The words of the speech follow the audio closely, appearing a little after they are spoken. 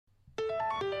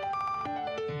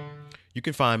You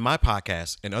can find my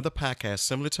podcast and other podcasts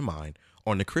similar to mine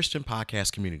on the Christian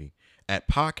podcast community at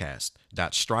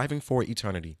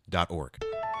podcast.strivingforeternity.org.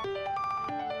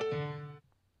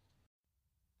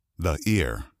 The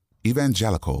Ear,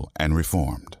 Evangelical and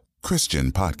Reformed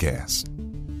Christian Podcast.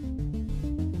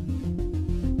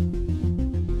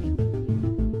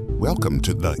 Welcome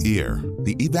to The Ear,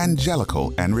 the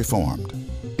Evangelical and Reformed,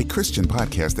 a Christian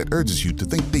podcast that urges you to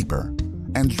think deeper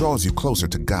and draws you closer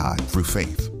to God through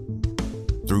faith.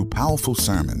 Through powerful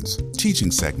sermons, teaching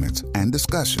segments, and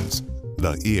discussions,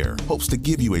 The Ear hopes to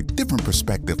give you a different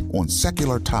perspective on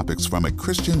secular topics from a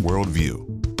Christian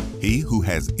worldview. He who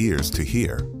has ears to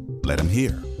hear, let him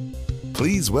hear.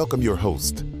 Please welcome your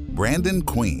host, Brandon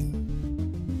Queen.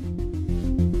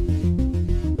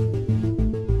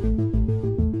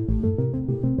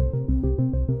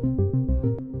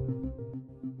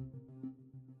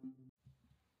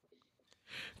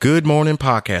 Good morning,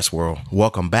 podcast world.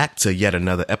 Welcome back to yet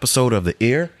another episode of The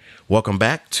Ear. Welcome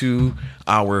back to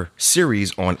our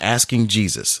series on Asking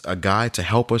Jesus, a guide to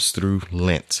help us through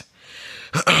Lent.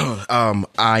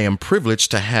 I am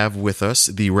privileged to have with us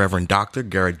the Reverend Dr.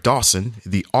 Garrett Dawson,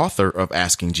 the author of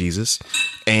Asking Jesus.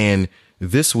 And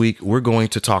this week, we're going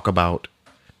to talk about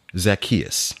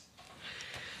Zacchaeus.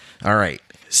 All right.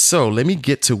 So let me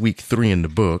get to week 3 in the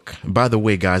book. By the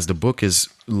way, guys, the book is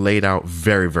laid out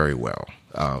very, very well.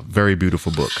 Very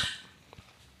beautiful book.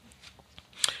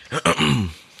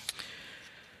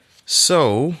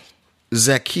 So,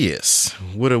 Zacchaeus,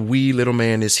 what a wee little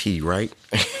man is he, right?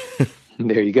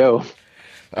 There you go.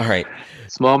 All right.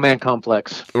 Small man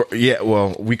complex. Yeah,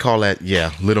 well, we call that,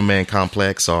 little man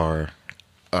complex, or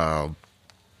I'm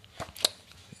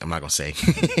not going to say.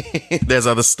 There's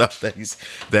other stuff that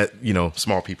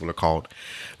small people are called.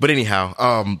 But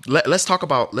anyhow, let's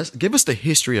give us the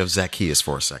history of Zacchaeus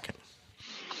for a second.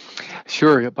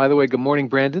 Sure. By the way, good morning,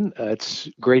 Brandon. It's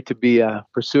great to be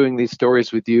pursuing these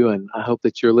stories with you, and I hope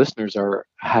that your listeners are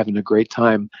having a great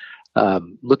time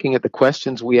looking at the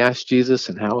questions we asked Jesus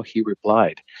and how he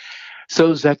replied.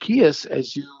 So Zacchaeus,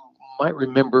 as you might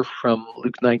remember from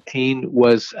Luke 19,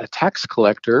 was a tax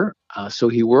collector. So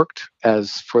he worked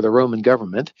for the Roman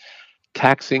government,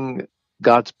 taxing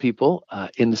God's people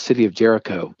in the city of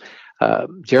Jericho.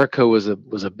 Jericho was a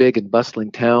big and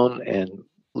bustling town, and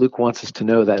Luke wants us to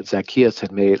know that Zacchaeus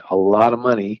had made a lot of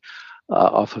money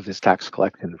off of his tax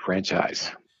collection franchise.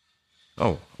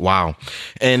 Oh, wow.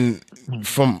 And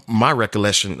from my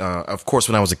recollection, of course,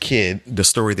 when I was a kid, the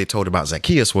story they told about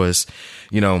Zacchaeus was,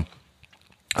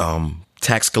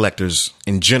 tax collectors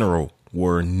in general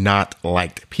were not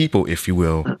liked people, if you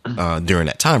will, during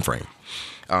that time frame.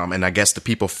 And I guess the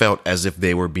people felt as if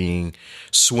they were being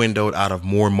swindled out of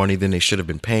more money than they should have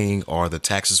been paying, or the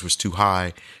taxes was too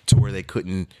high to where they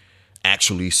couldn't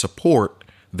actually support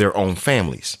their own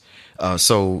families.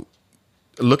 So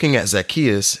looking at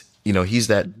Zacchaeus, he's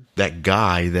that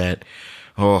guy that,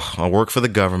 I work for the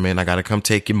government. I got to come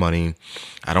take your money.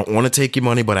 I don't want to take your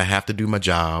money, but I have to do my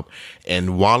job.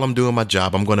 And while I'm doing my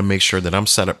job, I'm going to make sure that I'm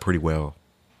set up pretty well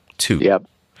too. Yep.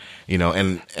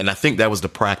 And I think that was the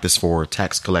practice for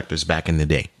tax collectors back in the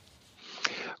day.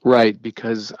 Right,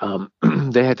 because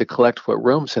they had to collect what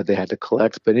Rome said they had to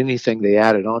collect, but anything they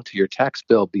added onto your tax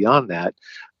bill beyond that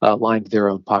lined their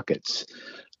own pockets.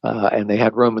 And they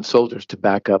had Roman soldiers to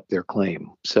back up their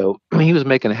claim. So he was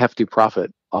making a hefty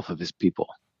profit off of his people.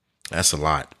 That's a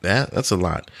lot. That's a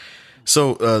lot.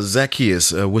 So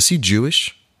Zacchaeus, was he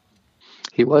Jewish?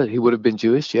 He was. He would have been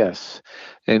Jewish, yes.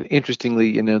 And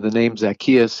interestingly, the name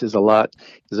Zacchaeus is a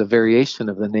variation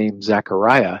of the name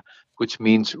Zechariah, which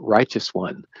means righteous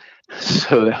one.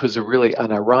 So that was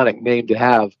an ironic name to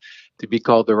have, to be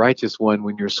called the righteous one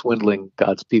when you're swindling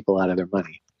God's people out of their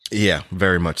money. Yeah,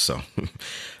 very much so.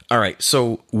 All right.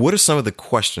 So what are some of the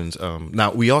questions?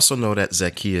 Now, we also know that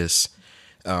Zacchaeus,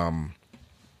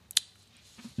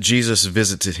 Jesus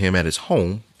visited him at his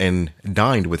home and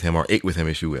dined with him, or ate with him,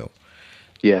 if you will.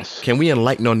 Yes. Can we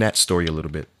enlighten on that story a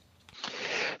little bit?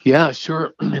 Yeah,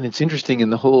 sure. And it's interesting in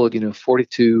the whole,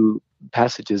 42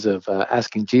 passages of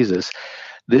Asking Jesus,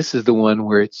 this is the one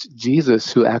where it's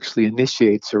Jesus who actually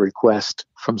initiates a request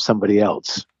from somebody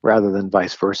else rather than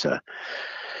vice versa.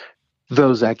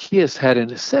 Though Zacchaeus had,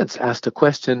 in a sense, asked a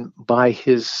question by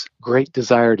his great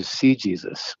desire to see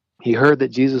Jesus. He heard that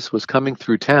Jesus was coming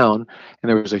through town, and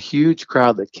there was a huge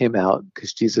crowd that came out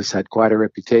because Jesus had quite a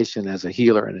reputation as a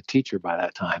healer and a teacher by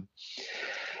that time.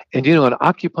 And, an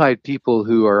occupied people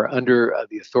who are under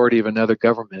the authority of another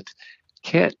government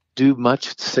can't do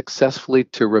much successfully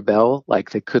to rebel, like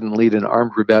they couldn't lead an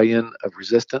armed rebellion of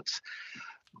resistance.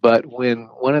 But when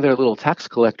one of their little tax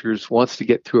collectors wants to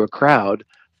get through a crowd,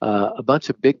 A bunch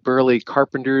of big burly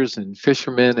carpenters and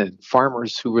fishermen and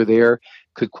farmers who were there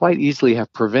could quite easily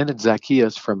have prevented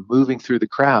Zacchaeus from moving through the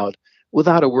crowd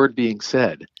without a word being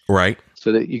said. Right.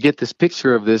 So that you get this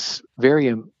picture of this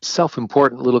very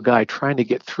self-important little guy trying to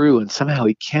get through, and somehow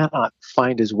he cannot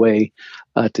find his way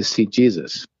to see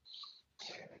Jesus.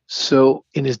 So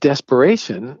in his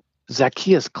desperation,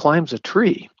 Zacchaeus climbs a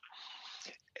tree.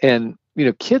 And,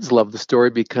 kids love the story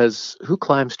because who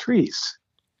climbs trees?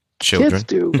 Children. Kids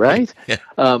do, right?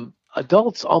 Yeah.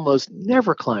 Adults almost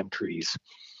never climb trees.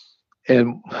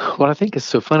 And what I think is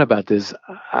so fun about this,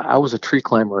 I was a tree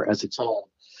climber as a child.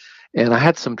 And I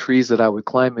had some trees that I would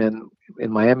climb in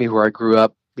Miami where I grew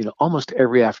up. Almost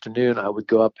every afternoon I would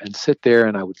go up and sit there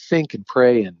and I would think and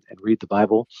pray and read the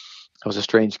Bible. I was a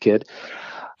strange kid.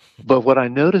 But what I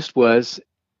noticed was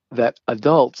that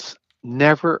adults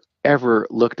never, ever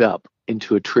looked up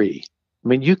into a tree. I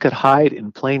mean, you could hide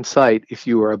in plain sight if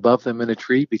you were above them in a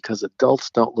tree because adults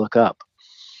don't look up.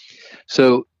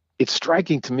 So it's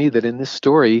striking to me that in this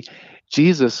story,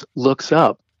 Jesus looks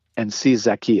up and sees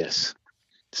Zacchaeus.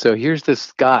 So here's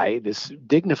this guy, this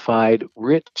dignified,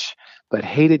 rich, but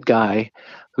hated guy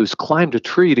who's climbed a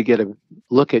tree to get a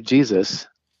look at Jesus,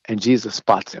 and Jesus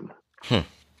spots him.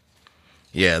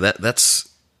 Yeah, that's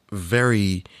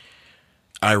very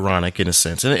ironic in a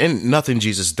sense. And nothing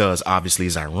Jesus does obviously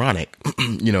is ironic,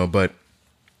 but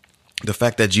the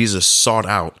fact that Jesus sought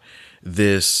out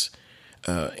this,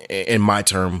 in my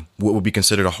term, what would be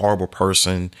considered a horrible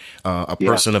person, a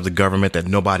person of the government that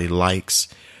nobody likes.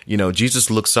 Jesus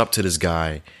looks up to this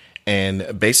guy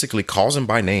and basically calls him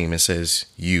by name and says,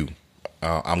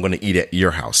 I'm going to eat at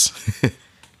your house.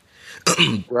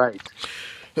 Right.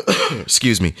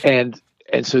 Excuse me. And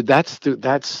so that's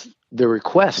the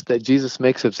request that Jesus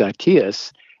makes of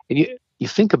Zacchaeus. And you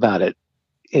think about it,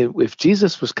 if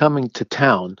Jesus was coming to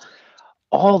town,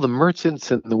 all the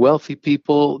merchants and the wealthy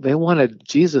people, they wanted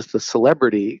Jesus, the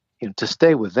celebrity, to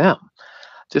stay with them.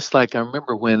 Just like I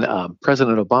remember when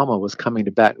President Obama was coming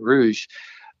to Baton Rouge,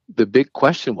 the big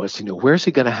question was, where's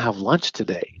he going to have lunch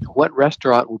today? What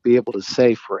restaurant will be able to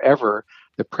say forever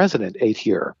the president ate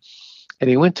here? And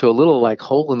he went to a little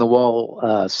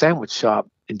hole-in-the-wall sandwich shop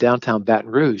in downtown Baton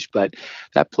Rouge. But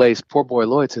that place, Poor Boy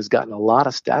Lloyd's, has gotten a lot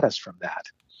of status from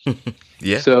that.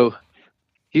 Yeah. So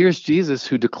here's Jesus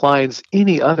who declines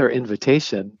any other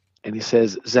invitation. And he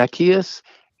says, Zacchaeus,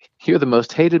 you're the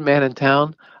most hated man in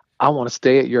town. I want to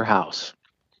stay at your house.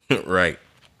 Right.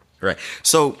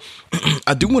 So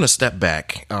I do want to step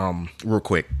back real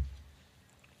quick.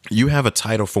 You have a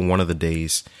title for one of the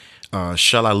days,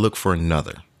 Shall I Look for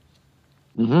Another?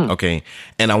 Mm-hmm. Okay.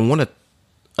 And I want to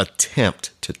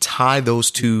attempt to tie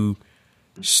those two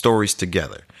stories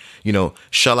together.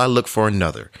 Shall I look for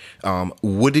another?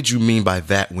 What did you mean by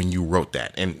that when you wrote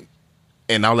that?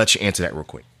 And I'll let you answer that real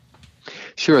quick.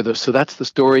 Sure. So that's the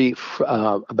story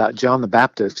about John the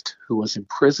Baptist, who was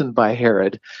imprisoned by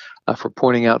Herod for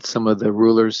pointing out some of the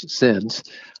ruler's sins,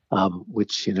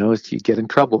 which, you get in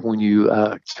trouble when you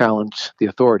challenge the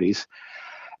authorities.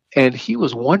 And he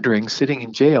was wondering, sitting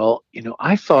in jail,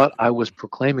 I thought I was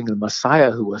proclaiming the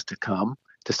Messiah who was to come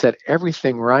to set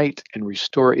everything right and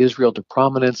restore Israel to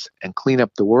prominence and clean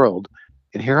up the world.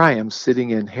 And here I am sitting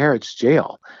in Herod's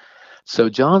jail. So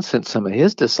John sent some of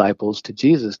his disciples to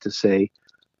Jesus to say,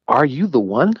 are you the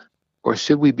one, or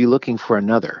should we be looking for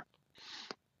another?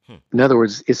 In other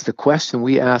words, it's the question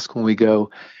we ask when we go,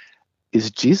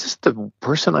 is Jesus the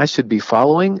person I should be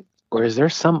following, or is there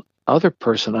some other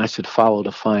person I should follow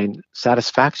to find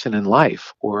satisfaction in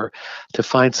life, or to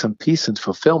find some peace and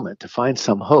fulfillment, to find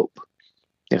some hope?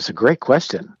 It's a great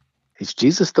question. Is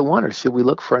Jesus the one, or should we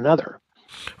look for another?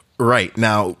 Right.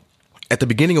 Now, at the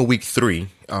beginning of week 3,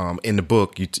 in the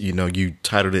book, you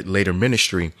titled it Later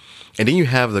Ministry. And then you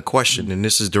have the question, and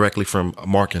this is directly from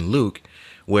Mark and Luke,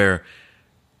 where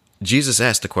Jesus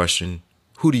asked the question,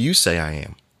 who do you say I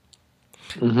am?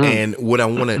 Mm-hmm. And what I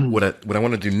want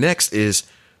to do next is,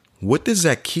 what did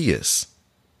Zacchaeus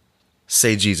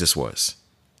say Jesus was?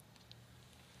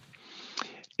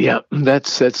 Yeah,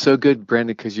 that's so good,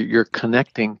 Brandon, because you're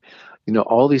connecting,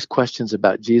 all these questions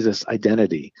about Jesus'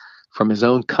 identity from his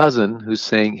own cousin who's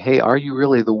saying, hey, are you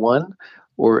really the one?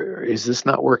 Or is this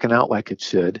not working out like it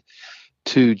should?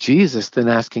 To Jesus then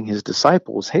asking his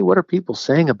disciples, hey, what are people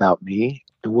saying about me?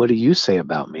 And what do you say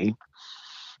about me?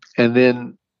 And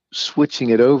then switching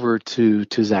it over to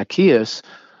Zacchaeus,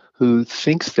 who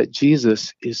thinks that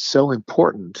Jesus is so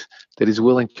important that he's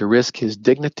willing to risk his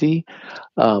dignity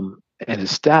and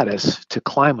his status to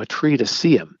climb a tree to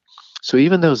see him. So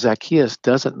even though Zacchaeus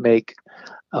doesn't make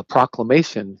a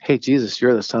proclamation, hey, Jesus,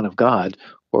 you're the Son of God,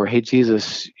 or hey,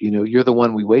 Jesus, you're the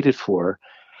one we waited for,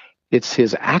 It's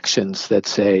his actions that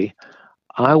say,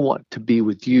 I want to be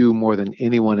with you more than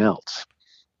anyone else.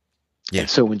 Yeah. And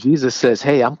so when Jesus says,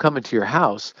 hey, I'm coming to your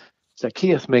house,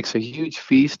 Zacchaeus makes a huge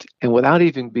feast. And without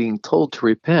even being told to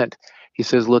repent, he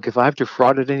says, look, if I've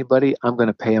defrauded anybody, I'm going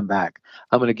to pay him back.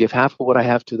 I'm going to give half of what I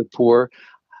have to the poor.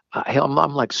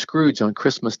 I'm like Scrooge on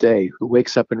Christmas Day, who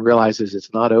wakes up and realizes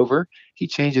it's not over. He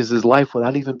changes his life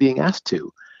without even being asked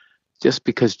to, just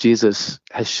because Jesus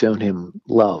has shown him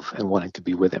love and wanting to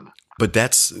be with him. But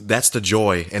that's the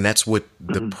joy, and that's what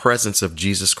the presence of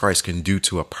Jesus Christ can do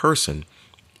to a person,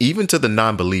 even to the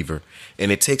non-believer. And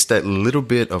it takes that little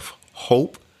bit of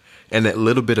hope and that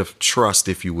little bit of trust,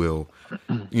 if you will.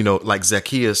 Like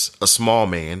Zacchaeus, a small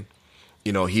man,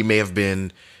 he may have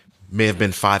been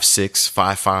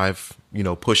 5'6",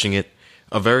 5'5", pushing it,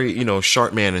 a very,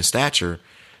 sharp man in stature,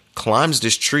 climbs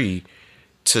this tree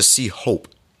to see hope,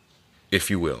 if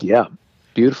you will. Yeah,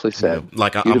 beautifully said.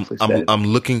 Like I'm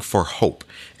looking for hope,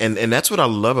 and that's what I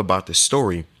love about this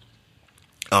story,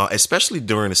 especially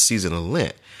during the season of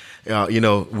Lent.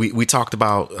 We talked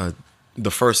about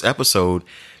the first episode,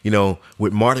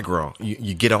 with Mardi Gras.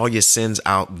 You get all your sins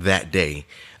out that day,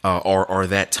 or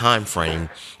that time frame,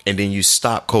 and then you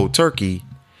stop cold turkey,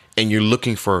 and you're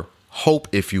looking for hope,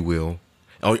 if you will,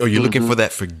 or you're looking for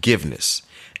that forgiveness.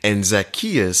 And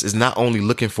Zacchaeus is not only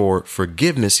looking for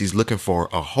forgiveness, he's looking for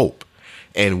a hope.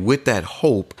 And with that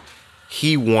hope,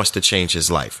 he wants to change his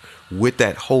life. With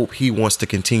that hope, he wants to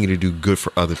continue to do good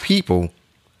for other people,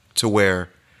 to where,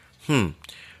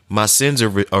 my sins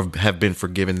have been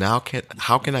forgiven. Now,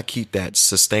 how can I keep that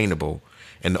sustainable?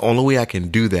 And the only way I can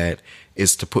do that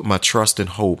is to put my trust and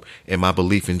hope and my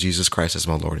belief in Jesus Christ as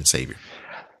my Lord and Savior.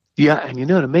 Yeah, and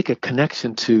to make a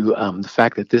connection to the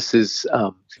fact that this is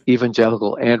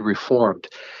evangelical and reformed,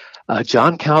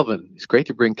 John Calvin, it's great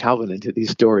to bring Calvin into these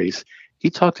stories. He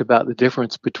talked about the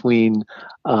difference between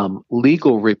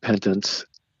legal repentance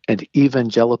and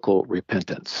evangelical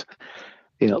repentance.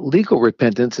 Legal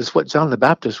repentance is what John the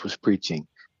Baptist was preaching.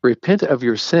 Repent of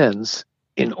your sins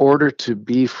in order to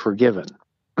be forgiven.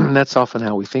 That's often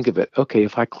how we think of it. Okay,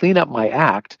 if I clean up my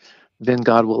act, then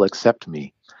God will accept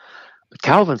me. But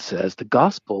Calvin says the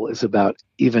gospel is about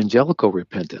evangelical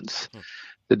repentance.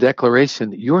 The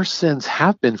declaration, your sins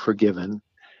have been forgiven,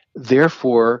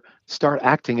 therefore start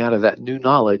acting out of that new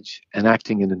knowledge and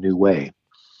acting in a new way.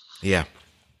 Yeah.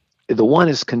 The one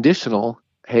is conditional.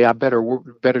 Hey, I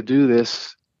better do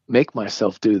this, make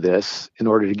myself do this in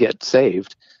order to get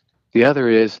saved. The other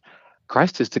is,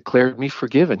 Christ has declared me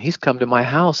forgiven. He's come to my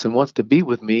house and wants to be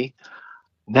with me.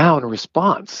 Now, in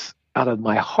response, out of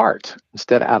my heart,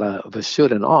 instead out of a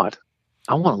should and ought,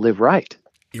 I want to live right.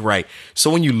 You're right. So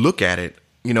when you look at it,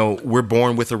 we're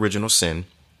born with original sin.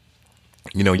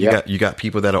 You got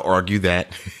people that'll argue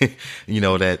that,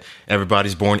 that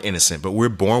everybody's born innocent, but we're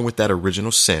born with that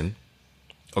original sin.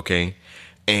 Okay.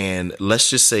 And let's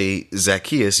just say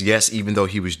Zacchaeus, yes, even though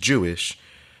he was Jewish,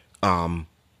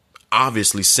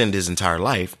 obviously sinned his entire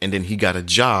life. And then he got a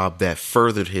job that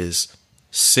furthered his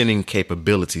sinning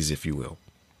capabilities, if you will.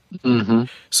 Mm-hmm.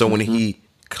 So when he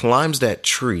climbs that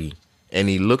tree and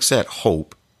he looks at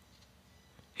hope,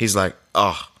 he's like,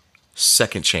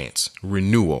 second chance,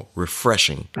 renewal,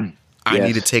 refreshing. I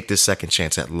need to take this second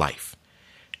chance at life.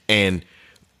 And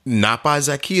not by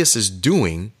Zacchaeus'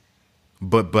 doing,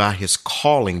 but by his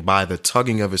calling, by the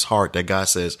tugging of his heart, that God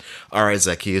says, all right,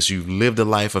 Zacchaeus, you've lived a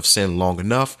life of sin long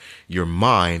enough. You're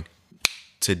mine.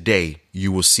 Today,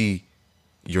 you will see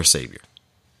your Savior.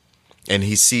 And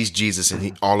he sees Jesus,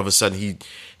 and all of a sudden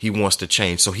he wants to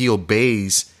change. So he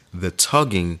obeys the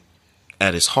tugging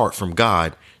at his heart from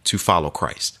God to follow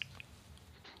Christ.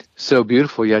 So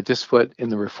beautiful. Yeah, just what in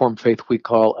the Reformed faith we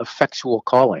call effectual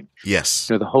calling. Yes.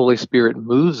 The Holy Spirit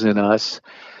moves in us,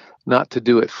 not to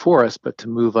do it for us, but to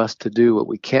move us to do what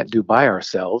we can't do by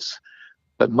ourselves,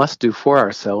 but must do for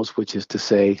ourselves, which is to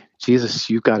say, Jesus,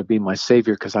 you've got to be my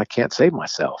Savior because I can't save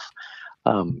myself.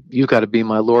 You've got to be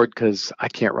my Lord because I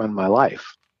can't run my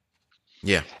life.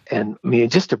 Yeah. And I mean,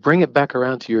 just to bring it back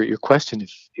around to your question,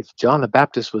 if John the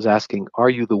Baptist was asking, are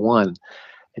you the one?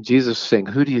 And Jesus was saying,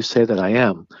 who do you say that I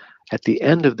am? At the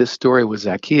end of this story with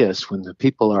Zacchaeus, when the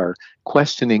people are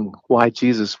questioning why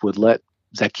Jesus would let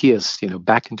Zacchaeus,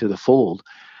 back into the fold,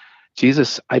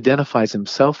 Jesus identifies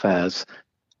himself as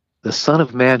the Son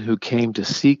of Man who came to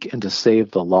seek and to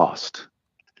save the lost.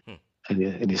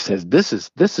 And he says, this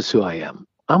is who I am.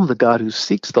 I'm the God who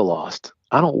seeks the lost.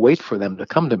 I don't wait for them to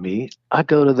come to me. I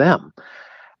go to them.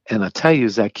 And I tell you,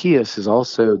 Zacchaeus is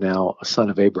also now a son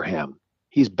of Abraham.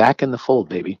 He's back in the fold,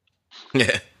 baby.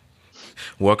 Yeah.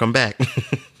 Welcome back.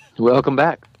 Welcome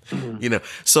back.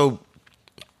 So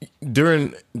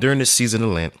during this season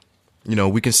of Lent,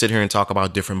 We can sit here and talk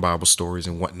about different Bible stories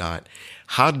and whatnot.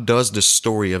 How does the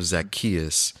story of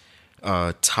Zacchaeus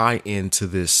tie into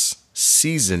this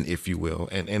season, if you will?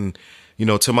 And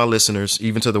to my listeners,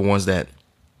 even to the ones that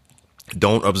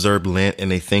don't observe Lent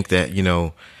and they think that,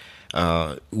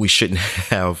 we shouldn't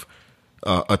have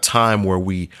a time where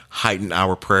we heighten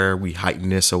our prayer, we heighten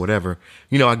this or whatever.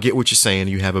 I get what you're saying.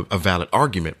 You have a valid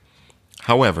argument.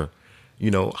 However,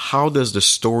 how does the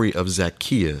story of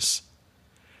Zacchaeus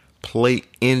play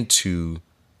into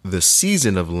the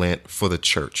season of Lent for the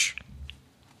church?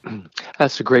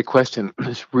 That's a great question.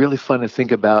 It's really fun to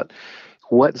think about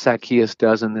what Zacchaeus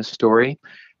does in this story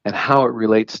and how it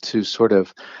relates to sort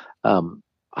of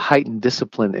heightened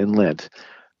discipline in Lent.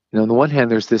 On the one hand,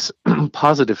 there's this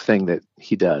positive thing that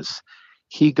he does.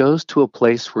 He goes to a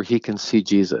place where he can see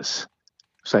Jesus.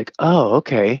 It's like, oh,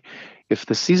 okay. If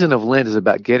the season of Lent is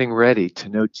about getting ready to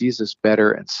know Jesus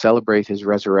better and celebrate his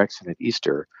resurrection at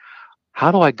Easter, how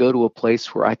do I go to a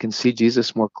place where I can see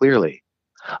Jesus more clearly?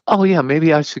 Oh, yeah,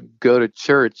 maybe I should go to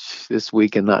church this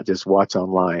week and not just watch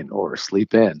online or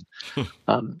sleep in.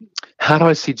 How do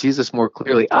I see Jesus more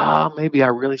clearly? Maybe I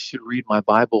really should read my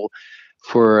Bible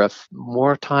for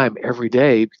more time every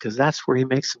day because that's where he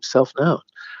makes himself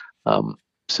known.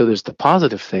 So there's the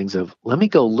positive things of let me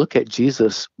go look at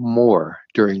Jesus more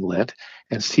during Lent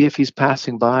and see if he's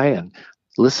passing by and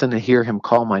listen to hear him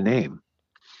call my name.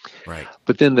 Right.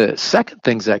 But then the second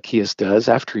thing Zacchaeus does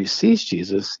after he sees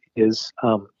Jesus is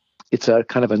it's a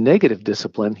kind of a negative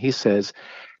discipline. He says,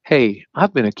 hey,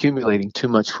 I've been accumulating too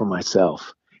much for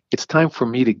myself. It's time for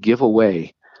me to give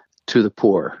away to the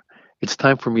poor. It's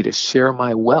time for me to share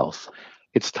my wealth.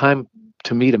 It's time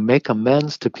to me to make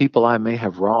amends to people I may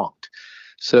have wronged.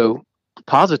 So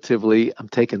positively, I'm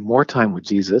taking more time with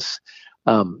Jesus.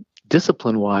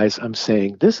 Discipline-wise, I'm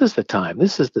saying this is the time.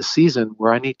 This is the season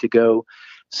where I need to go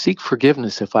seek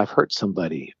forgiveness if I've hurt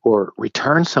somebody, or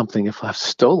return something if I've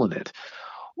stolen it,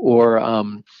 or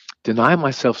deny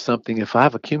myself something if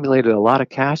I've accumulated a lot of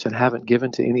cash and haven't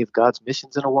given to any of God's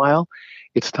missions in a while.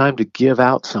 It's time to give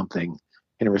out something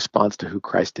in response to who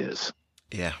Christ is.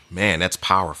 Yeah, man, that's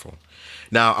powerful.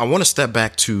 Now, I want to step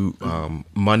back to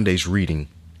Monday's reading.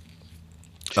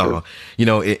 Sure.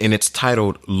 And it's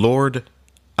titled, Lord,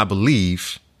 I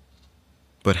believe,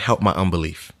 but help my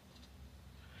unbelief.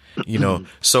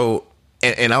 So,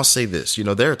 and I'll say this,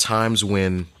 there are times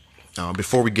when,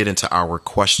 before we get into our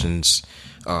questions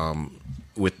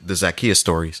with the Zacchaeus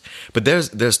stories, but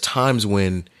there's times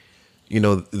when,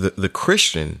 the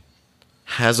Christian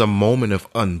has a moment of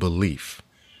unbelief.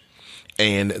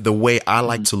 And the way I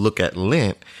like to look at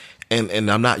Lent,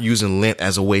 and I'm not using Lent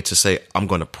as a way to say, I'm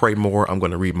going to pray more, I'm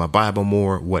going to read my Bible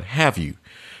more, what have you,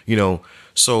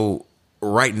 So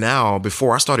right now,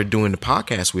 before I started doing the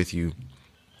podcast with you,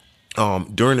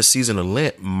 during the season of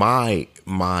Lent, my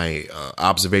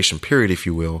observation period, if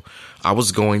you will, I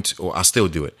was going to, or I still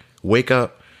do it, wake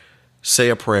up, say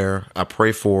a prayer. I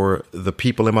pray for the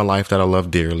people in my life that I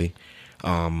love dearly.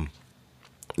 I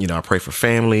pray for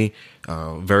family,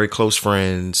 very close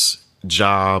friends,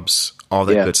 jobs, all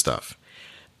that good stuff.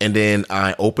 And then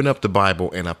I open up the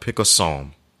Bible and I pick a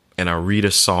psalm and I read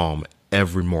a psalm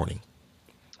every morning.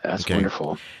 That's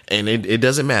wonderful. And it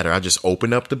doesn't matter. I just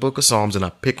open up the book of Psalms and I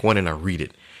pick one and I read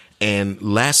it. And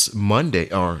last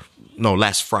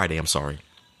Friday,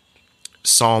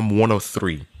 Psalm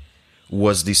 103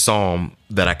 was the psalm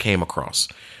that I came across,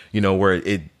 where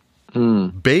it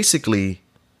basically,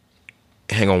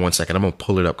 hang on one second. I'm going to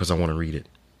pull it up because I want to read it.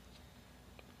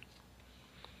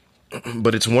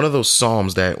 But it's one of those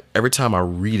psalms that every time I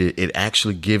read it, it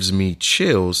actually gives me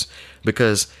chills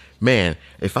because, man,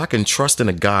 if I can trust in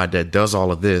a God that does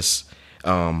all of this,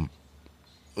 why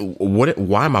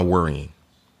am I worrying?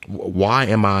 Why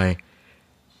am I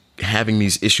having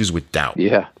these issues with doubt?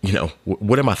 Yeah.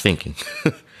 What am I thinking?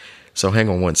 So hang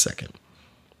on one second.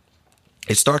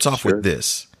 It starts off with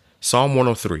this. Psalm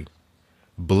 103.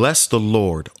 Bless the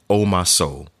Lord, O my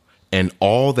soul, and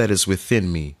all that is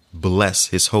within me, bless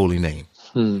his holy name.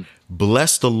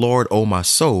 Bless the Lord, O my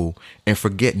soul, and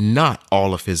forget not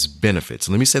all of his benefits.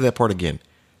 Let me say that part again.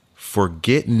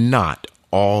 Forget not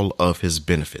all of his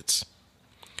benefits.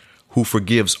 Who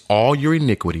forgives all your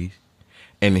iniquity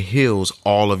and heals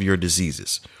all of your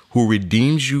diseases. Who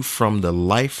redeems you from the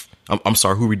life.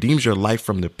 Who redeems your life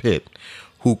from the pit.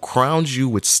 Who crowns you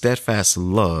with steadfast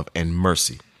love and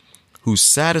mercy. Who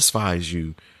satisfies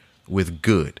you with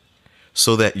good,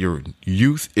 so that your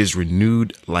youth is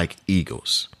renewed like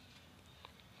eagles.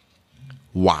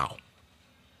 Wow.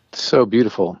 So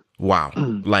beautiful. Wow.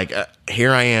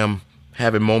 Here I am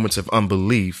having moments of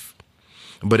unbelief.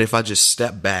 But if I just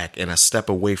step back and I step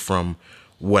away from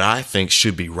what I think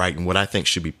should be right and what I think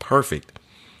should be perfect.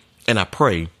 And I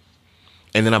pray.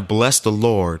 And then I bless the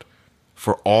Lord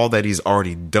for all that he's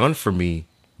already done for me,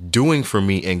 doing for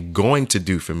me, and going to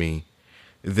do for me.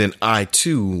 Then I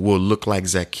too will look like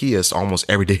Zacchaeus almost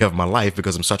every day of my life,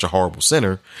 because I'm such a horrible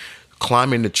sinner,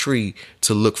 climbing the tree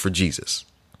to look for Jesus.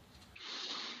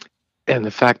 And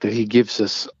the fact that he gives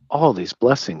us all these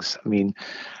blessings. I mean,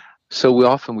 so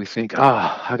we think,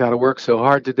 I got to work so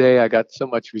hard today. I got so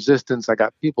much resistance. I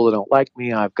got people that don't like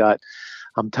me.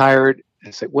 I'm tired. And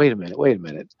it's like, wait a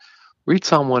minute. Read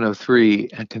Psalm 103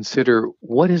 and consider,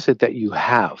 what is it that you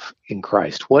have in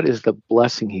Christ? What is the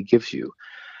blessing he gives you?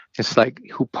 It's like,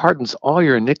 who pardons all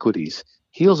your iniquities,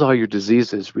 heals all your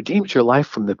diseases, redeems your life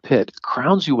from the pit,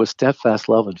 crowns you with steadfast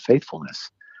love and faithfulness.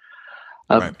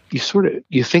 Right.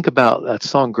 You think about that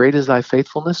song, Great is Thy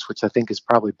Faithfulness, which I think is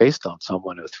probably based on Psalm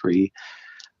 103. I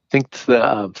think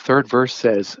the third verse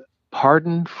says,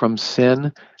 pardon from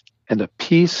sin and a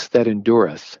peace that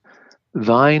endureth,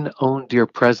 thine own dear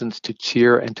presence to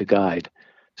cheer and to guide,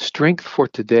 strength for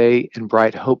today and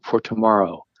bright hope for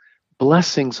tomorrow,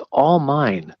 blessings all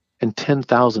mine and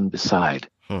 10,000 beside.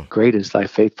 Great is thy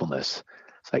faithfulness.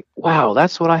 It's like, wow,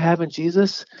 that's what I have in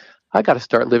Jesus. I got to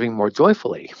start living more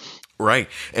joyfully. Right.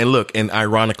 And look, and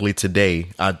ironically today,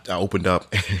 I opened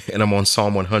up and I'm on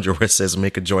Psalm 100 where it says,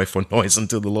 make a joyful noise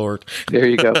unto the Lord. There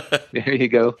you go. There you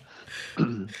go.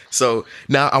 So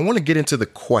now I want to get into the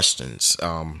questions.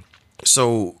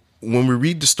 So when we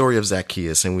read the story of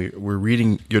Zacchaeus and we're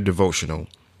reading your devotional,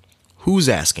 who's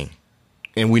asking?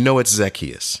 And we know it's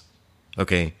Zacchaeus.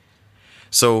 Okay.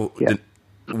 So Yeah.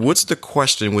 What's the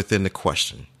question within the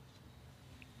question?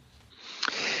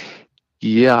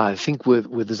 Yeah, I think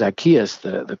with Zacchaeus,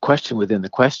 the question within the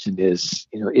question is,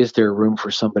 is there room for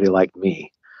somebody like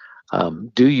me?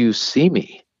 Do you see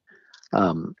me?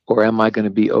 Or am I going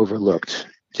to be overlooked?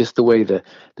 Just the way the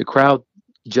crowd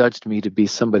judged me to be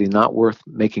somebody not worth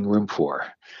making room for.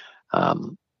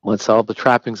 Once all the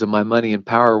trappings of my money and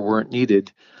power weren't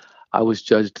needed, I was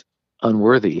judged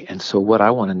unworthy. And so what I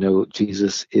want to know,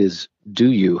 Jesus, is do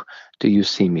you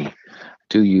see me?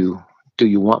 Do you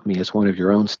want me as one of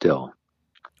your own still?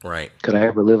 Right. Could I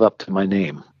ever live up to my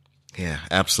name? Yeah,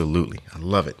 absolutely. I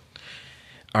love it.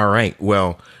 All right.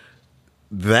 Well,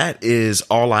 that is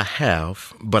all I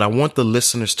have, but I want the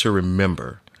listeners to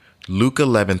remember Luke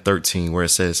 11:13, where it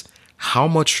says, how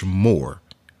much more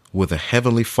will the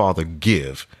Heavenly Father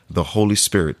give the Holy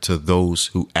Spirit to those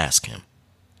who ask him?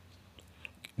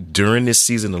 During this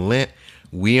season of Lent,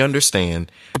 we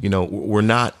understand, we're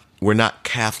not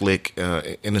Catholic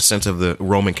in the sense of the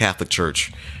Roman Catholic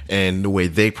Church and the way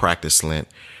they practice Lent,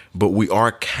 but we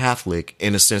are Catholic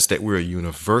in the sense that we're a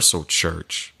universal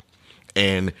church.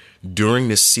 And during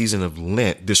this season of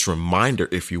Lent, this reminder,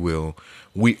 if you will,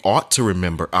 we ought to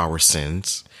remember our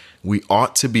sins. We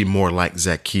ought to be more like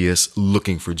Zacchaeus,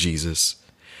 looking for Jesus.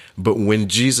 But when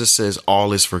Jesus says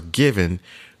all is forgiven,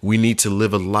 we need to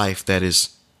live a life that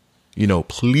is,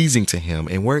 pleasing to him,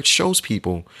 and where it shows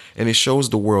people and it shows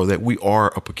the world that we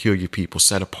are a peculiar people,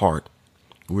 set apart.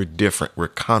 We're different. We're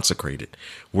consecrated.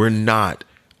 We're not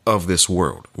of this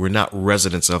world. We're not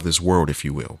residents of this world, if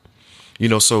you will.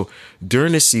 So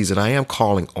during this season, I am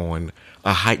calling on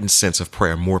a heightened sense of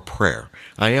prayer, more prayer.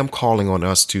 I am calling on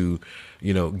us to,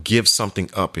 give something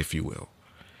up, if you will,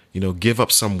 give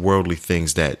up some worldly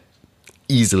things that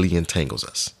easily entangles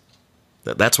us.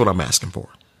 That's what I'm asking for.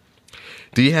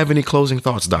 Do you have any closing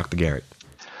thoughts, Dr. Garrett?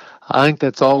 I think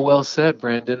that's all well said,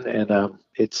 Brandon. And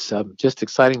it's just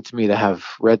exciting to me to have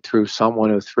read through Psalm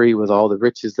 103 with all the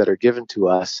riches that are given to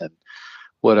us. And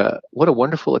what a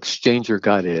wonderful exchanger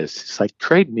God is. It's like,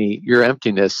 trade me your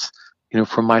emptiness,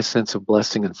 for my sense of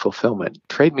blessing and fulfillment.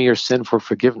 Trade me your sin for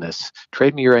forgiveness.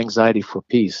 Trade me your anxiety for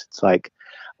peace. It's like,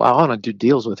 well, I want to do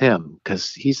deals with him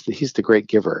because he's the great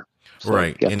giver. So,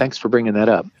 right. Yeah. And thanks for bringing that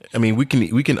up. I mean, we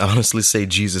can honestly say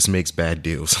Jesus makes bad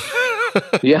deals.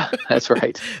 Yeah, that's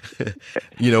right.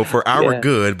 For our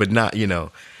good, but not,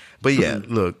 But yeah,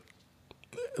 look,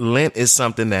 Lent is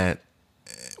something that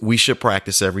we should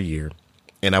practice every year.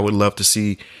 And I would love to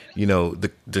see,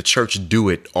 the church do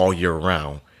it all year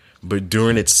round. But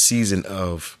during its season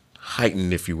of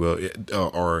heightened, if you will,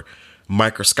 or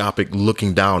microscopic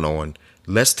looking down on,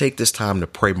 let's take this time to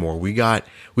pray more. We got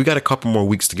a couple more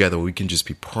weeks together where we can just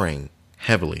be praying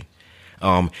heavily.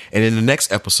 And in the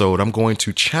next episode, I'm going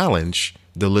to challenge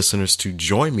the listeners to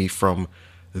join me from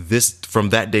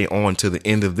that day on to the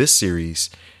end of this series,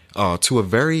 to a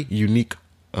very unique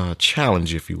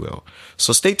challenge, if you will.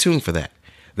 So stay tuned for that.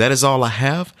 That is all I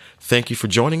have. Thank you for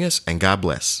joining us, and God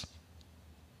bless.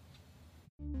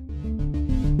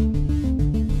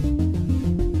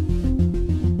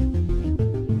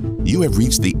 You have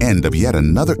reached the end of yet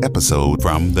another episode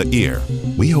from The Ear.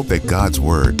 We hope that God's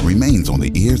Word remains on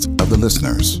the ears of the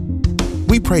listeners.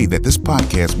 We pray that this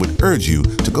podcast would urge you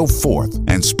to go forth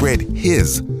and spread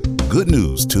His good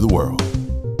news to the world.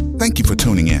 Thank you for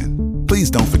tuning in. Please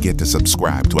don't forget to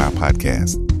subscribe to our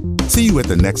podcast. See you at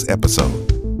the next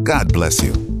episode. God bless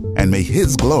you, and may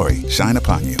His glory shine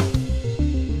upon you.